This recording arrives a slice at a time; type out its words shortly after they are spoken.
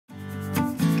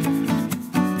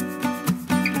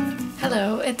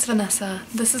it's Vanessa.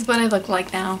 This is what I look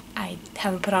like now. I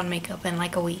haven't put on makeup in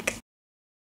like a week.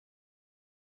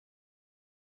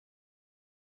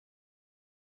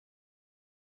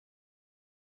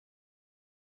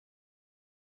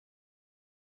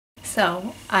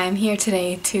 So, I'm here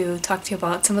today to talk to you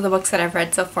about some of the books that I've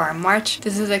read so far in March.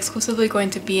 This is exclusively going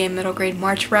to be a middle grade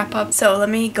March wrap-up. So let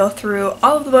me go through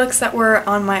all of the books that were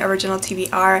on my original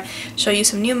TBR, show you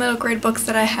some new middle grade books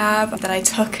that I have that I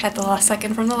took at the last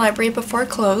second from the library before it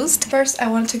closed. First, I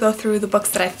wanted to go through the books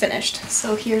that I finished.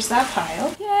 So here's that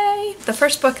pile. Yay! The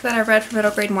first book that I read for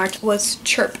middle grade March was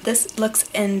Chirp. This looks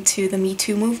into the Me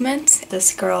Too movement.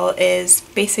 This girl is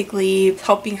basically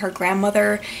helping her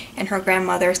grandmother, and her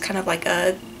grandmother is kind of like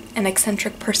an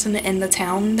eccentric person in the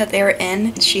town that they're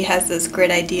in. She has this great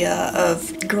idea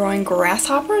of growing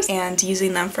grasshoppers and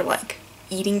using them for like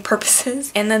eating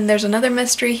purposes. And then there's another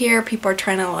mystery here. People are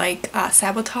trying to like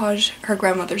sabotage her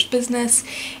grandmother's business,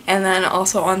 and then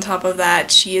also on top of that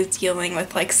she is dealing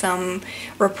with like some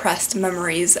repressed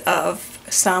memories of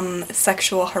some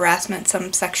sexual harassment,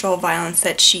 some sexual violence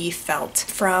that she felt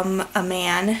from a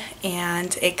man,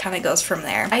 and it kind of goes from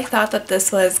there. I thought that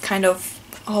this was kind of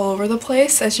all over the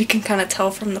place, as you can kind of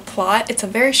tell from the plot. It's a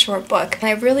very short book, and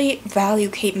I really value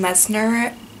Kate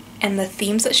Messner and the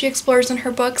themes that she explores in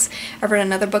her books. I've read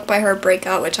another book by her,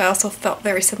 Breakout, which I also felt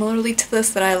very similarly to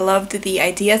this, that I loved the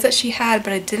ideas that she had,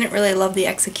 but I didn't really love the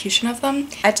execution of them.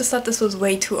 I just thought this was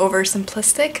way too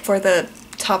oversimplistic for the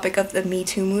topic of the Me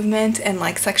Too movement and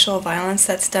like sexual violence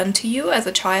that's done to you as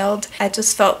a child. I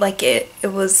just felt like it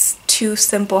was too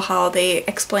simple how they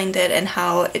explained it, and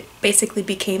how it basically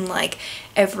became like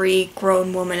every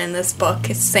grown woman in this book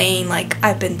is saying like,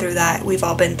 I've been through that, we've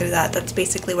all been through that, that's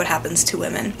basically what happens to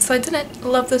women. So I didn't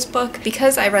love this book.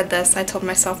 Because I read this, I told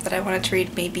myself that I wanted to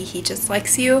read Maybe He Just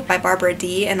Likes You by Barbara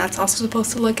D, and that's also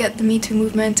supposed to look at the Me Too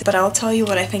movement, but I'll tell you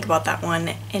what I think about that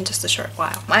one in just a short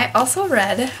while. I also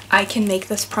read I Can Make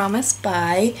This Promise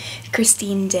by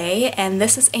Christine Day, and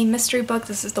this is a mystery book.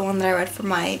 This is the one that I read for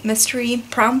my mystery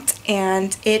prompt,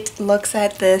 and it looks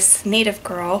at this native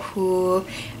girl who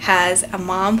has a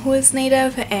mom who is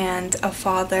native and a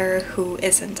father who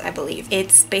isn't, I believe.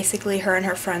 It's basically her and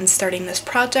her friends starting this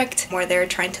project where they're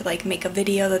trying to like make a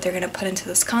video that they're gonna put into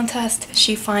this contest.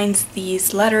 She finds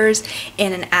these letters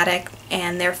in an attic,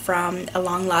 and they're from a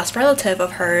long-lost relative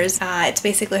of hers. It's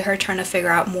basically her trying to figure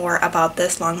out more about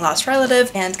this long-lost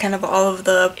relative and kind of all of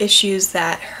the issues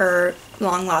that her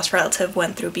long-lost relative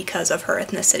went through because of her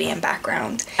ethnicity and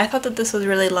background. I thought that this was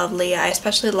really lovely. I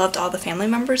especially loved all the family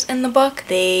members in the book.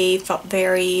 They felt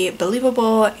very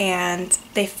believable, and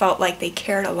they felt like they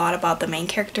cared a lot about the main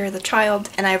character, the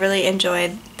child, and I really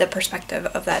enjoyed the perspective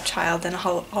of that child and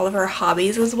all of her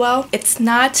hobbies as well. It's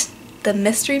not the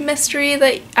mystery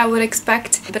that I would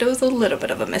expect, but it was a little bit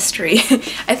of a mystery.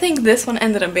 I think this one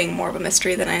ended up being more of a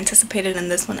mystery than I anticipated, and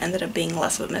this one ended up being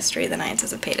less of a mystery than I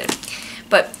anticipated.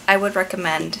 But I would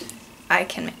recommend I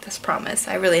Can Make This Promise.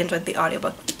 I really enjoyed the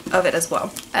audiobook of it as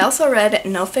well. I also read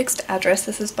No Fixed Address.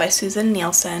 This is by Susan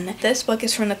Nielsen. This book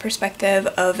is from the perspective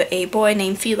of a boy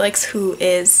named Felix who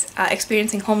is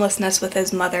experiencing homelessness with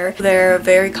his mother. There are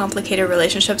very complicated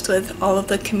relationships with all of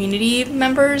the community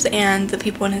members and the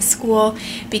people in his school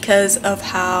because of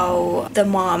how the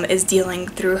mom is dealing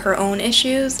through her own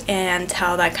issues, and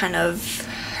how that kind of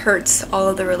hurts all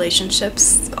of the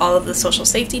relationships, all of the social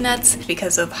safety nets,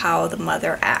 because of how the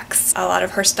mother acts. A lot of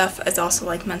her stuff is also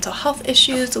like mental health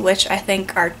issues, which I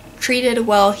think are treated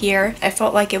well here. I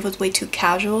felt like it was way too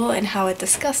casual in how it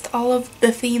discussed all of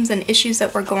the themes and issues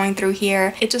that we're going through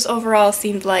here. It just overall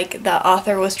seemed like the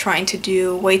author was trying to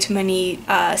do way too many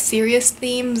serious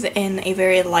themes in a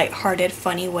very lighthearted,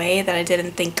 funny way that I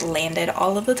didn't think landed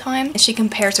all of the time. She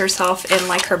compares herself in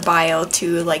like her bio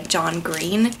to like John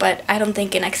Green, but I don't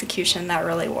think in execution that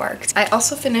really worked. I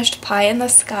also finished Pie in the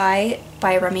Sky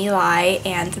by Remy Lai,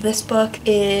 and this book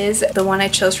is the one I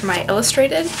chose for my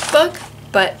illustrated book,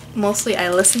 but mostly I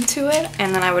listened to it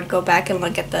and then I would go back and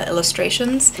look at the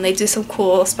illustrations. And they do some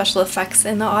cool special effects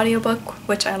in the audiobook,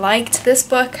 which I liked. This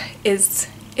book is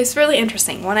really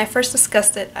interesting. When I first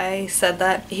discussed it, I said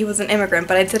that he was an immigrant,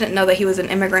 but I didn't know that he was an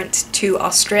immigrant to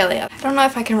Australia. I don't know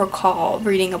if I can recall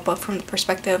reading a book from the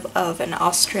perspective of an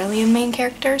Australian main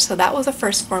character, so that was a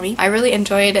first for me. I really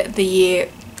enjoyed the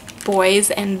boys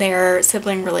and their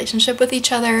sibling relationship with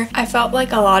each other. I felt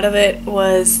like a lot of it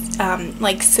was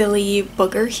like silly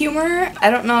booger humor.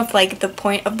 I don't know if like the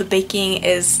point of the baking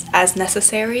is as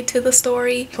necessary to the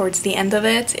story. Towards the end of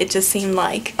it, it just seemed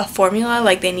like a formula,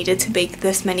 like they needed to bake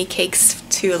this many cakes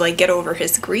to like get over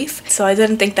his grief. So I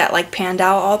didn't think that like panned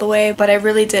out all the way, but I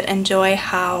really did enjoy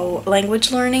how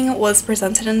language learning was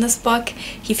presented in this book.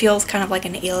 He feels kind of like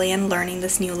an alien learning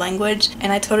this new language,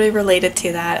 and I totally related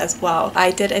to that as well.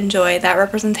 I did enjoy that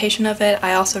representation of it.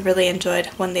 I also really enjoyed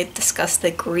when they discussed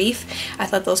the grief. I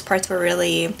thought those parts were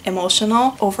really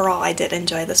emotional. Overall, I did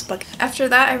enjoy this book. After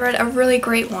that, I read a really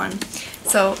great one.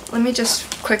 So let me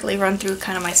just quickly run through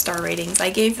kind of my star ratings.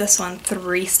 I gave this one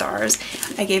 3 stars.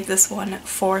 I gave this one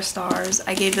 4 stars.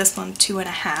 I gave this one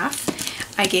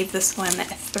 2.5. I gave this one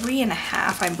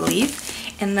 3.5, I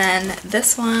believe. And then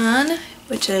this one,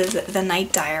 which is The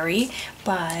Night Diary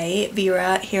by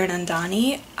Veera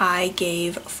Hiranandani, I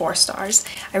gave 4 stars.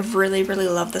 I really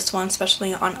love this one,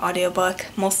 especially on audiobook.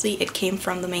 Mostly it came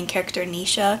from the main character,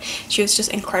 Nisha. She was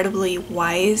just incredibly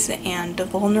wise and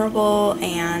vulnerable,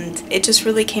 and it just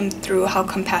really came through how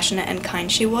compassionate and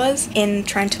kind she was in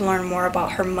trying to learn more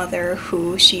about her mother,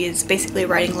 who she is basically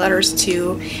writing letters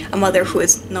to, a mother who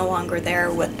is no longer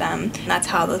there with them. And that's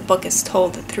how the book is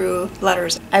told, through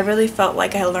letters. I really felt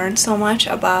like I learned so much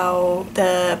about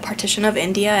the partition of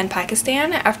India and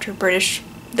Pakistan after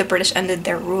the British ended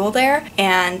their rule there,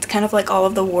 and kind of like all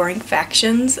of the warring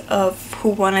factions of who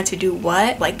wanted to do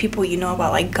what. Like people you know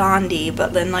about, like Gandhi,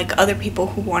 but then like other people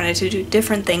who wanted to do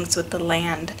different things with the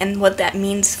land and what that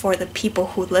means for the people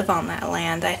who live on that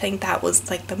land. I think that was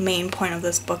like the main point of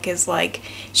this book, is like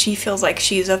she feels like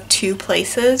she's of 2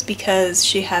 places because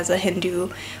she has a Hindu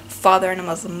father and a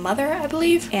Muslim mother, I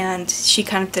believe, and she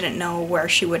kind of didn't know where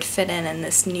she would fit in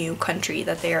this new country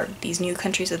that these new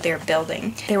countries that they're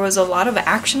building. There was a lot of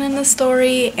action in the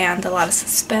story and a lot of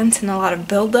suspense and a lot of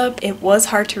build-up. It was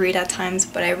hard to read at times,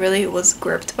 but I really was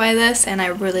gripped by this, and I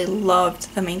really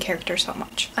loved the main character so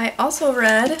much. I also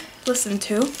listened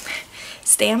to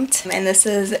Stamped, and this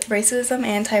is Racism,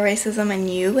 Anti-Racism, and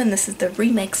You, and this is the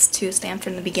remix to Stamped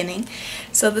from the Beginning.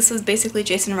 So this is basically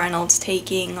Jason Reynolds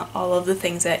taking all of the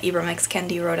things that Ibram X.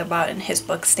 Kendi wrote about in his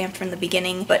book Stamped from the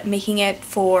Beginning, but making it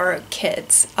for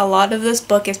kids. A lot of this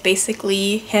book is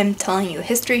basically him telling you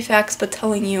history facts, but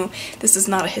telling you this is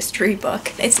not a history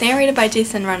book. It's narrated by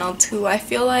Jason Reynolds, who I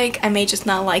feel like I may just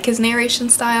not like his narration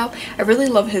style. I really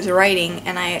love his writing,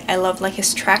 and I love like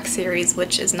his track series,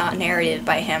 which is not narrated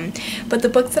by him. But the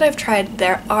books that I've tried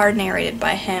that are narrated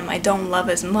by him, I don't love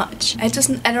as much. I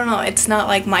don't know, it's not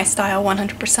like my style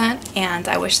 100%, and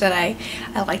I wish that I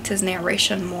liked his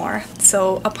narration more.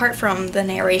 So apart from the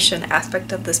narration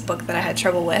aspect of this book that I had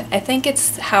trouble with, I think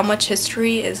it's how much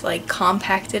history is like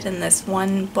compacted in this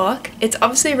one book. It's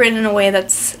obviously written in a way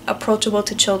that's approachable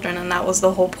to children, and that was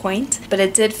the whole point, but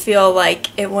it did feel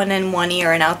like it went in one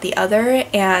ear and out the other,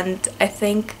 and I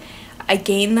think I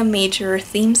gained the major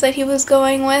themes that he was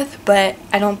going with, but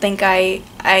I don't think I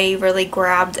really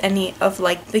grabbed any of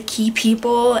like the key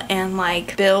people and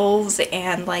like bills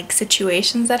and like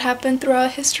situations that happened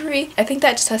throughout history. I think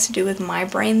that just has to do with my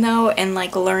brain though, and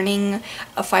like learning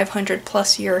a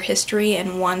 500+ year history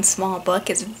in one small book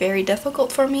is very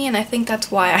difficult for me, and I think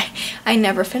that's why I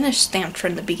never finished Stamped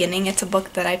from the Beginning. It's a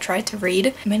book that I tried to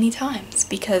read many times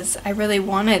because I really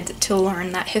wanted to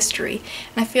learn that history,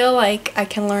 and I feel like I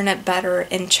can learn it better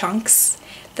in chunks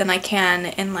than I can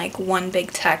in like one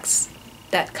big text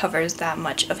that covers that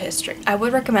much of history. I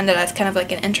would recommend it as kind of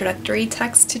like an introductory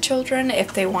text to children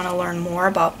if they want to learn more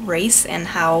about race and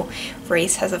how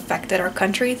race has affected our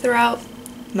country throughout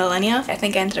millennia. I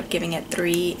think I ended up giving it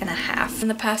 3.5. In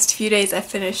the past few days I've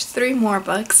finished 3 more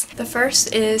books. The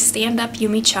first is Stand Up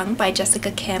Yumi Chung by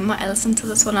Jessica Kim. I listened to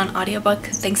this one on audiobook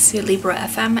thanks to Libro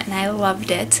FM, and I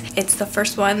loved it. It's the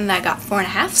first one that got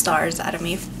 4.5 stars out of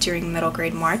me during middle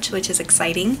grade March, which is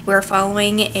exciting. We're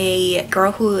following a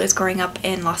girl who is growing up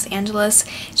in Los Angeles.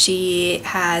 She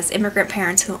has immigrant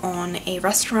parents who own a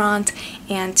restaurant,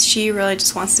 and she really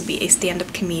just wants to be a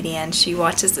stand-up comedian. She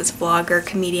watches this vlogger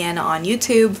comedian on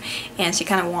YouTube, and she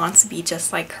kind of wants to be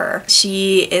just like her.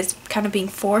 She is kind of being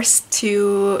forced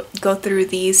to go through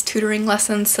these tutoring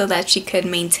lessons so that she could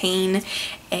maintain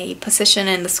a position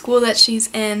in the school that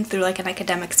she's in through like an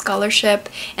academic scholarship,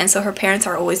 and so her parents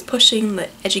are always pushing that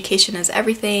education is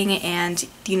everything and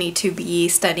you need to be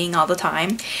studying all the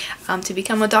time to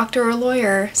become a doctor or a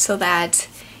lawyer so that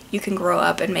you can grow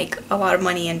up and make a lot of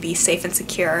money and be safe and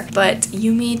secure. But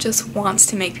Yumi just wants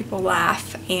to make people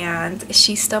laugh, and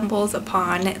she stumbles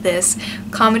upon this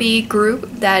comedy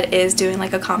group that is doing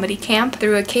like a comedy camp.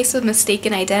 Through a case of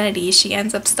mistaken identity, she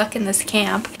ends up stuck in this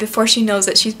camp before she knows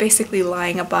that she's basically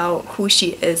lying about who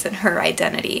she is and her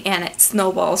identity, and it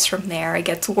snowballs from there. It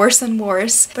gets worse and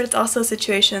worse, but it's also a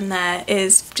situation that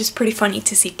is just pretty funny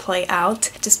to see play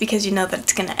out just because you know that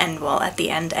it's gonna end well at the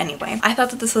end anyway. I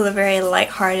thought that this was a very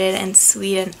lighthearted lighthearted and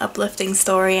sweet and uplifting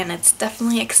story, and it's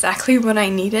definitely exactly what I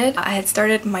needed. I had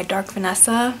started My Dark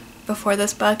Vanessa before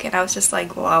this book, and I was just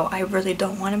like, wow, I really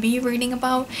don't want to be reading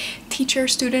about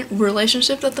teacher-student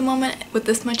relationships at the moment with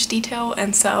this much detail,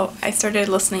 and so I started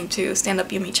listening to Stand Up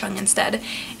Yumi Chung instead,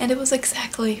 and it was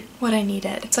exactly what I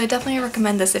needed. So I definitely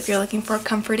recommend this if you're looking for a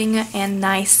comforting and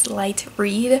nice light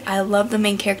read. I love the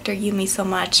main character Yumi so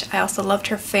much. I also loved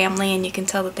her family, and you can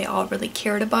tell that they all really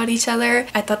cared about each other.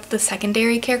 I thought that the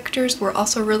secondary characters were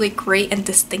also really great and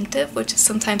distinctive, which is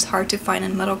sometimes hard to find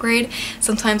in middle grade.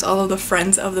 Sometimes all of the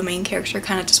friends of the main character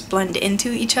kind of just blend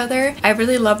into each other. I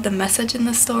really love the message in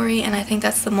the story, and I think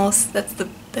that's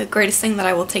the greatest thing that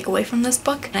I will take away from this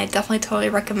book. And I definitely totally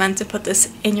recommend to put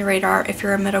this in your radar if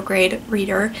you're a middle grade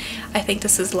reader. I think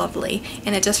this is lovely,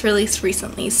 and it just released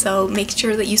recently, so make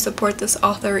sure that you support this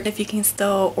author. If you can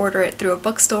still order it through a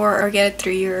bookstore or get it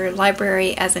through your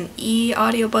library as an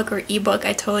e-audiobook or ebook,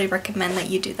 I totally recommend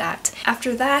that you do that.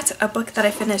 After that, a book that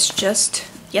I finished just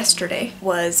yesterday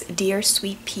was Dear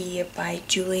Sweet Pea by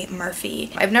Julie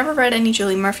Murphy. I've never read any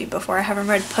Julie Murphy before. I haven't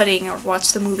read Pudding or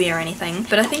watched the movie or anything,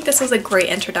 but I think this was a great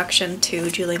introduction to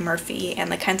Julie Murphy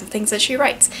and the kinds of things that she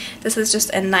writes. This is just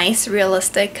a nice,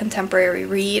 realistic, contemporary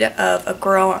read of a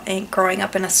girl growing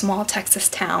up in a small Texas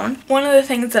town. One of the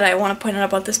things that I want to point out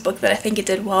about this book that I think it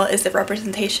did well is the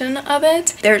representation of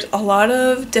it. There's a lot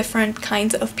of different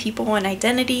kinds of people and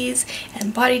identities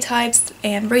and body types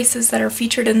and races that are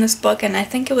featured in this book, and I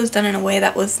think it was done in a way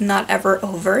that was not ever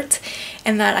overt,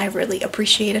 and that I really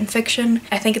appreciate in fiction.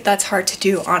 I think that's hard to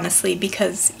do, honestly,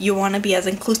 because you want to be as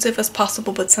inclusive as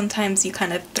possible, but sometimes you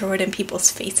kind of throw it in people's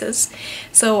faces.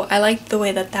 So I liked the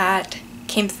way that that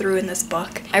came through in this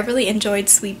book. I really enjoyed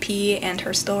Sweet Pea and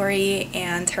her story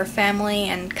and her family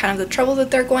and kind of the trouble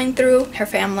that they're going through. Her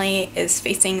family is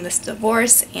facing this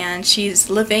divorce, and she's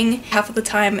living half of the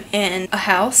time in a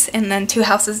house, and then 2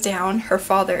 houses down her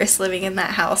father is living in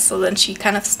that house, so then she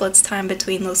kind of splits time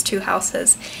between those 2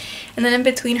 houses. And then in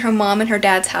between her mom and her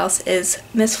dad's house is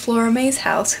Miss Flora May's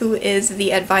house, who is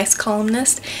the advice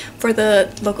columnist for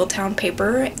the local town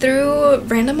paper. Through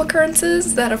random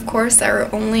occurrences that of course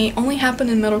are only happen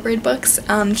in middle grade books,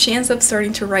 she ends up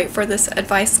starting to write for this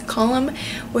advice column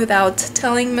without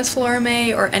telling Miss Flora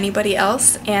May or anybody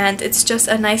else, and it's just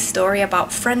a nice story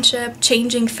about friendship,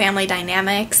 changing family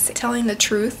dynamics, telling the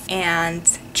truth,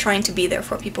 and trying to be there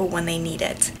for people when they need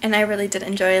it. And I really did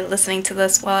enjoy listening to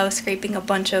this while I was scraping a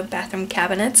bunch of bathroom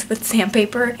cabinets with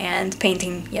sandpaper and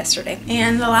painting yesterday.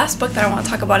 And the last book that I want to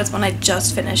talk about is one I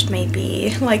just finished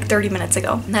maybe like 30 minutes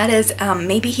ago. And that is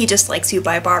Maybe He Just Likes You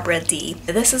by Barbara D.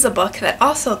 This is a book that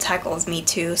also tackles Me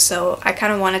Too, so I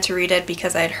kind of wanted to read it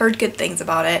because I had heard good things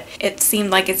about it. It seemed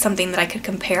like it's something that I could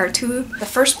compare to the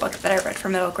first book that I read for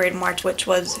middle grade March, which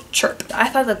was Chirp. I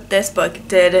thought that this book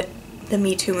did the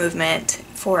Me Too movement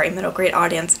for a middle grade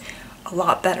audience a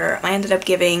lot better. I ended up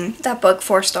giving that book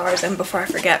 4 stars, and before I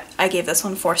forget, I gave this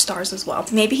one 4 stars as well.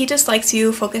 Maybe He Just Likes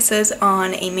You focuses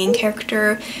on a main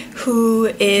character who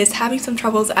is having some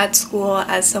troubles at school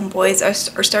as some boys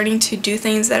are starting to do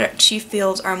things that she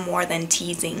feels are more than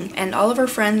teasing, and all of her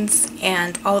friends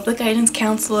and all of the guidance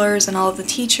counselors and all of the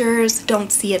teachers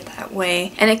don't see it that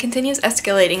way, and it continues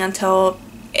escalating until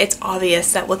it's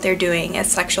obvious that what they're doing is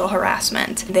sexual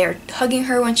harassment. They're hugging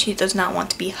her when she does not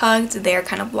want to be hugged. They're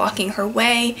kind of blocking her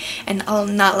way and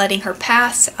not letting her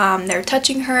pass. They're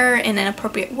touching her in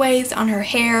inappropriate ways on her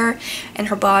hair and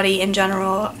her body in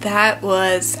general. That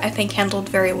was, I think, handled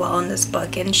very well in this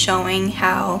book, and showing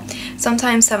how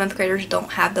sometimes 7th graders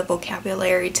don't have the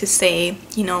vocabulary to say,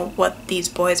 you know, what these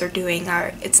boys are doing.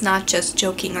 It's not just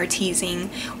joking or teasing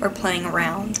or playing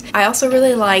around. I also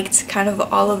really liked kind of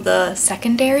all of the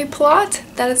secondary plot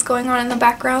that is going on in the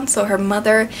background. So her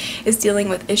mother is dealing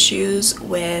with issues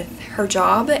with her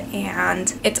job,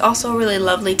 and it's also really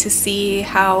lovely to see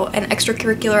how an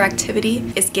extracurricular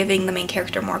activity is giving the main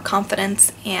character more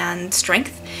confidence and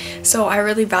strength. So I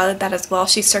really valued that as well.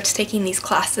 She starts taking these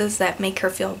classes that make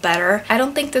her feel better. I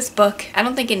don't think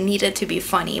it needed to be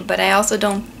funny, but I also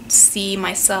don't see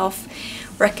myself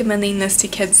recommending this to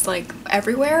kids like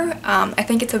everywhere. I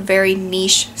think it's a very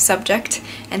niche subject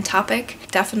and topic.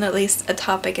 Definitely a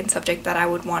topic and subject that I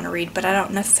would want to read, but I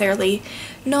don't necessarily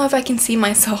know if I can see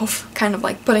myself kind of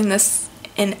like putting this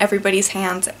in everybody's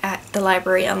hands at the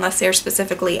library unless they're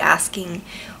specifically asking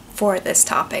for this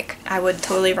topic. I would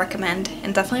totally recommend,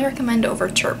 and definitely recommend over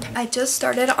Chirp. I just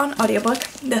started on audiobook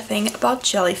The Thing About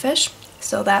Jellyfish,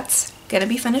 so that's gonna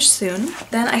be finished soon.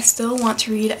 Then I still want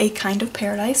to read A Kind of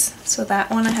Paradise, so that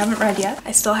one I haven't read yet.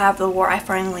 I still have The War I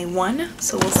Finally Won,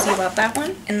 so we'll see about that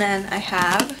one. And then I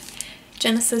have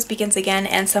Genesis Begins Again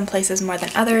and Some Places More Than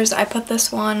Others. I put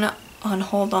this one on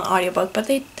hold on audiobook, but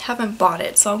they haven't bought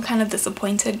it, so I'm kind of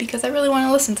disappointed because I really want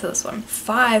to listen to this one.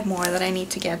 5 more that I need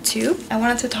to get to. I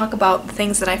wanted to talk about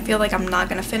things that I feel like I'm not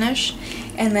gonna finish,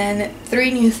 and then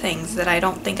 3 new things that I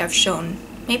don't think I've shown.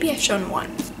 Maybe I've shown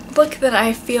 1. The book that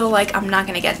I feel like I'm not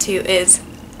gonna get to is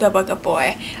The Book of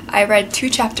Boy. I read 2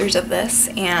 chapters of this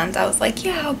and I was like,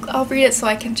 yeah, I'll read it so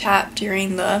I can chat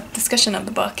during the discussion of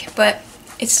the book, but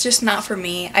it's just not for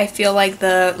me. I feel like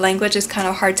the language is kind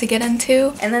of hard to get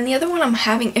into. And then the other one I'm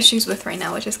having issues with right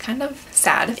now, which is kind of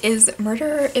sad, is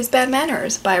Murder is Bad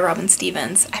Manners by Robin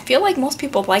Stevens. I feel like most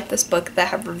people like this book that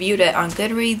have reviewed it on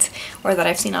Goodreads or that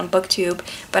I've seen on BookTube,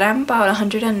 but I'm about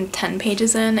 110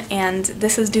 pages in and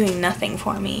this is doing nothing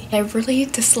for me. I really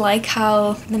dislike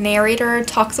how the narrator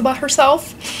talks about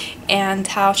herself and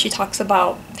how she talks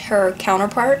about her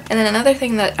counterpart. And then another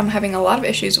thing that I'm having a lot of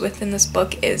issues with in this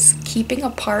book is keeping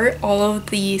apart all of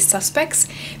the suspects,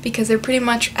 because they're pretty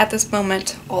much at this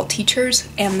moment all teachers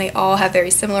and they all have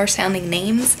very similar sounding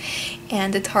names,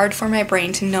 and it's hard for my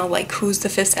brain to know like who's the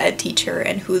phys ed teacher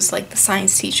and who's like the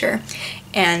science teacher,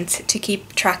 and to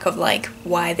keep track of like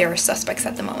why there are suspects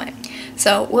at the moment.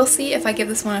 So we'll see if I give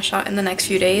this one a shot in the next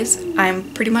few days.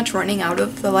 I'm pretty much running out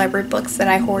of the library books that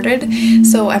I hoarded,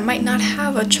 so I might not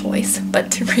have a choice but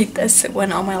to read this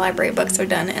when all my library books are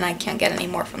done and I can't get any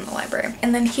more from the library.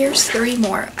 And then here's 3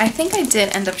 more. I think I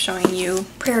did end up showing you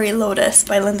Prairie Lotus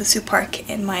by Linda Sue Park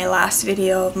in my last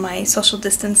video of my social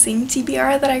distancing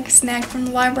TBR that I snagged from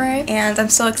the library, and I'm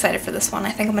so excited for this one.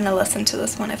 I think I'm going to listen to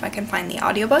this one if I can find the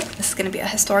audiobook. This is going to be a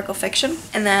historical fiction.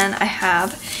 And then I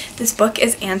have this book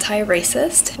is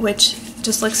Anti-Racist, which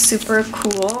just looks super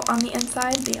cool on the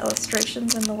inside, the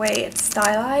illustrations and the way it's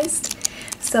stylized.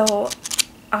 So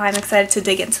I'm excited to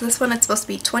dig into this one. It's supposed to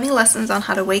be 20 lessons on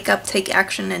how to wake up, take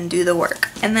action, and do the work.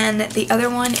 And then the other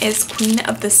one is Queen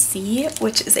of the Sea,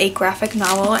 which is a graphic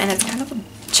novel, and it's kind of a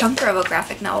chunker of a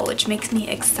graphic novel, which makes me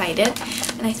excited.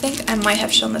 And I think I might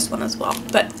have shown this one as well,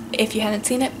 but if you hadn't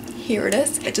seen it, here it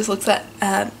is. It just looks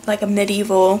at like a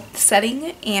medieval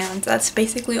setting, and that's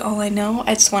basically all I know.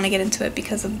 I just want to get into it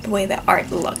because of the way the art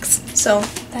looks. So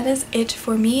that is it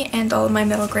for me and all of my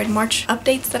middle grade March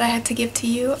updates that I had to give to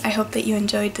you. I hope that you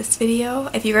enjoyed this video.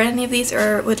 If you read any of these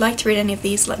or would like to read any of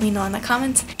these, let me know in the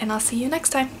comments, and I'll see you next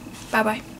time. Bye bye.